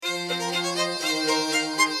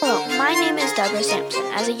name is Debroah Sampson.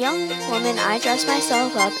 As a young woman, I dressed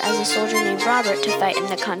myself up as a soldier named Robert to fight in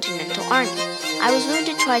the Continental Army. I was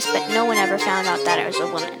wounded twice, but no one ever found out that I was a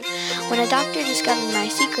woman. When a doctor discovered my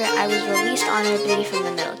secret, I was released honorably from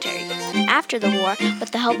the military. After the war,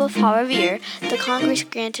 with the help of Coercive, the Congress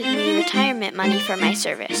granted me retirement money for my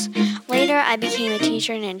service. Later, I became a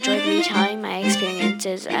teacher and enjoyed retelling my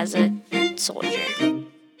experiences as a soldier.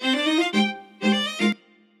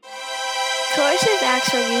 Coercive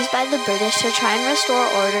acts were used by the British to try and restore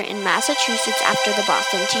order in Massachusetts after the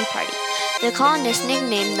Boston Tea Party. The colonists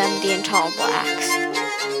nicknamed them the Intolerable Acts.